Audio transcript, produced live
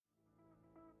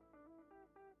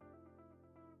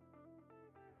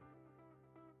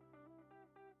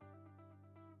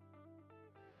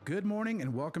Good morning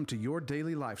and welcome to your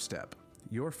daily life step,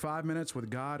 your 5 minutes with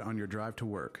God on your drive to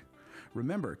work.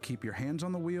 Remember, keep your hands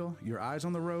on the wheel, your eyes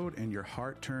on the road, and your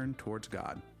heart turned towards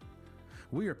God.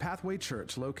 We are Pathway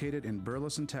Church located in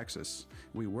Burleson, Texas.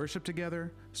 We worship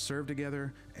together, serve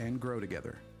together, and grow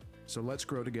together. So let's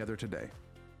grow together today.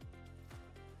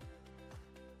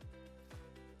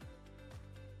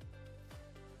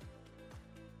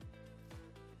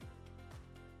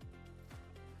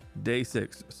 Day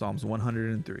 6, Psalms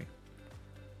 103.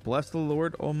 Bless the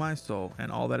Lord, O my soul,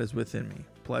 and all that is within me.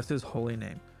 Bless his holy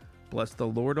name. Bless the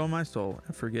Lord, O my soul,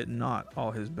 and forget not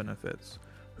all his benefits.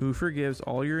 Who forgives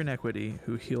all your iniquity,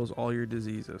 who heals all your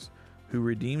diseases, who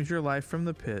redeems your life from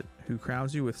the pit, who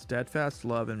crowns you with steadfast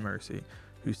love and mercy,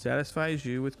 who satisfies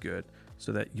you with good,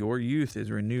 so that your youth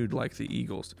is renewed like the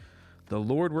eagles. The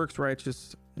Lord works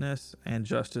righteousness and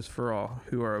justice for all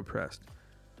who are oppressed.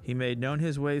 He made known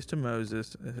his ways to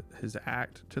Moses, his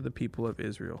act to the people of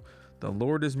Israel. The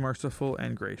Lord is merciful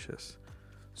and gracious,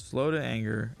 slow to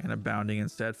anger and abounding in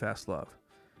steadfast love.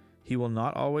 He will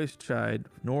not always chide,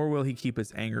 nor will he keep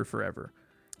his anger forever.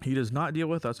 He does not deal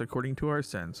with us according to our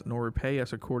sins, nor repay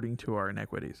us according to our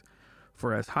iniquities.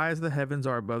 For as high as the heavens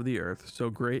are above the earth,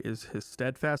 so great is his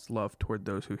steadfast love toward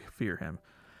those who fear him.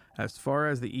 As far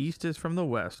as the east is from the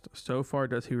west, so far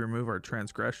does he remove our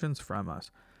transgressions from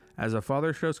us. As a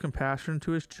father shows compassion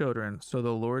to his children, so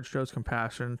the Lord shows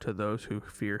compassion to those who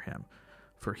fear him.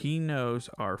 For he knows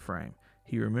our frame.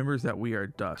 He remembers that we are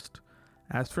dust.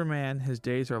 As for man, his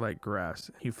days are like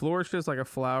grass. He flourishes like a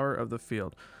flower of the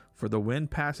field, for the wind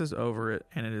passes over it,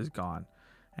 and it is gone,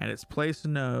 and its place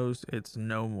knows it's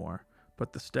no more.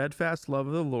 But the steadfast love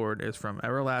of the Lord is from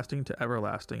everlasting to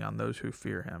everlasting on those who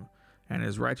fear him, and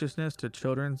his righteousness to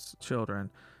children's children,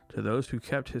 to those who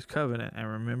kept his covenant and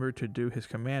remembered to do his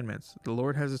commandments. The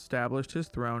Lord has established his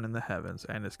throne in the heavens,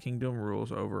 and his kingdom rules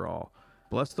over all.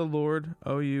 Bless the Lord,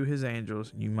 O you his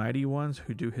angels, you mighty ones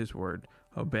who do his word,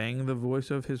 obeying the voice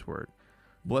of his word.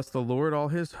 Bless the Lord, all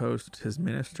his hosts, his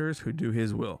ministers who do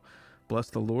his will. Bless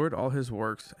the Lord, all his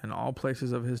works, and all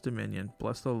places of his dominion.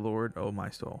 Bless the Lord, O my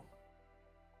soul.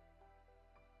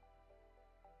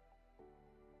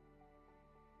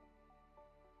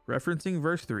 Referencing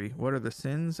verse 3, what are the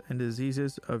sins and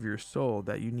diseases of your soul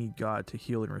that you need God to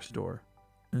heal and restore?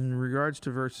 In regards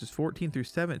to verses 14 through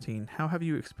 17, how have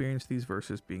you experienced these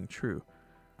verses being true?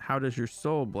 How does your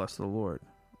soul bless the Lord?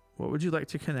 What would you like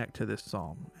to connect to this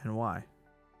psalm, and why?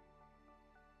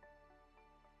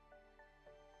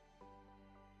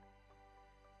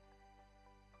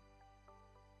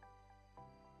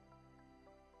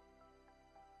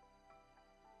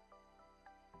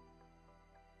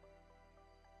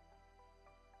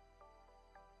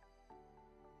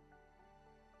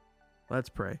 Let's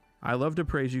pray. I love to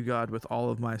praise you, God, with all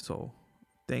of my soul.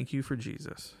 Thank you for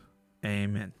Jesus.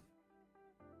 Amen.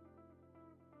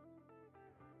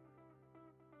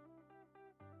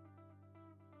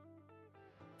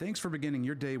 Thanks for beginning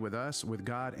your day with us, with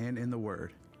God, and in the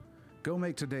Word. Go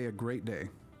make today a great day.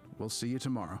 We'll see you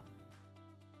tomorrow.